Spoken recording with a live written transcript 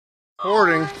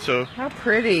Recording, so How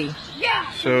pretty.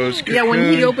 Yeah. so it's Cocoon. Yeah,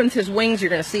 when he opens his wings,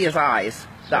 you're going to see his eyes.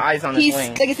 The eyes on his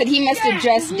wings. Like I said, he must have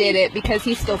just did it because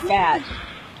he's still fat.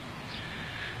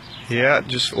 Yeah,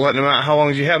 just letting him out. How long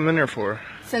did you have him in there for?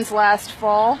 Since last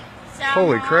fall.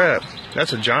 Holy crap,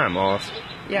 that's a giant moth.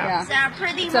 Yeah.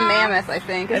 It's a mammoth, I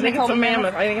think. I Isn't think it it's called a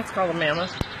mammoth. I think it's called a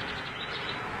mammoth.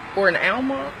 Or an owl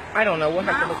moth. I don't know. We'll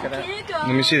have to look at it.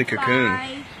 Let me see the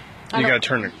cocoon. You gotta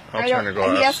turn the. I'll turn the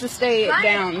glass. He has to stay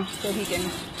down so he can.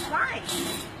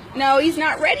 No, he's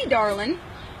not ready, darling.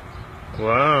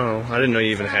 Wow, I didn't know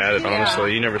you even had it. Yeah.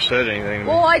 Honestly, you never said anything.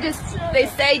 Well, they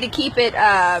say to keep it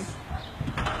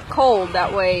cold.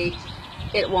 That way,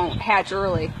 it won't hatch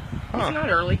early. Huh. He's not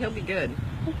early. He'll be good.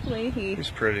 Hopefully, He's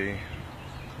pretty.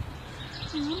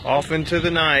 Off into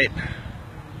the night.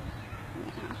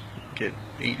 Get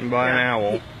eaten by an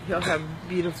owl. He'll have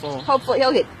beautiful. Hopefully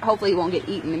he won't get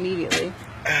eaten immediately.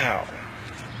 Ow.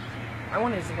 I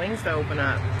want his wings to open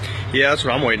up. Yeah, that's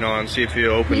what I'm waiting on. See if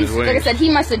he'll open his wings. Like I said, he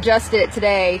must have adjusted it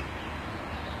today.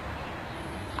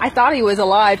 I thought he was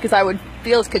alive because I would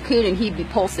feel his cocoon and he'd be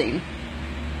pulsing.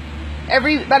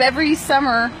 About every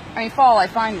fall, I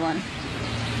find one. A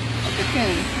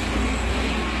cocoon.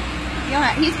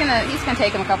 He's gonna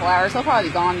take him a couple hours. He'll probably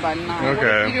be gone by 9.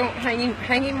 Okay. You don't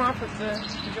hang him off of the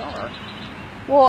jar.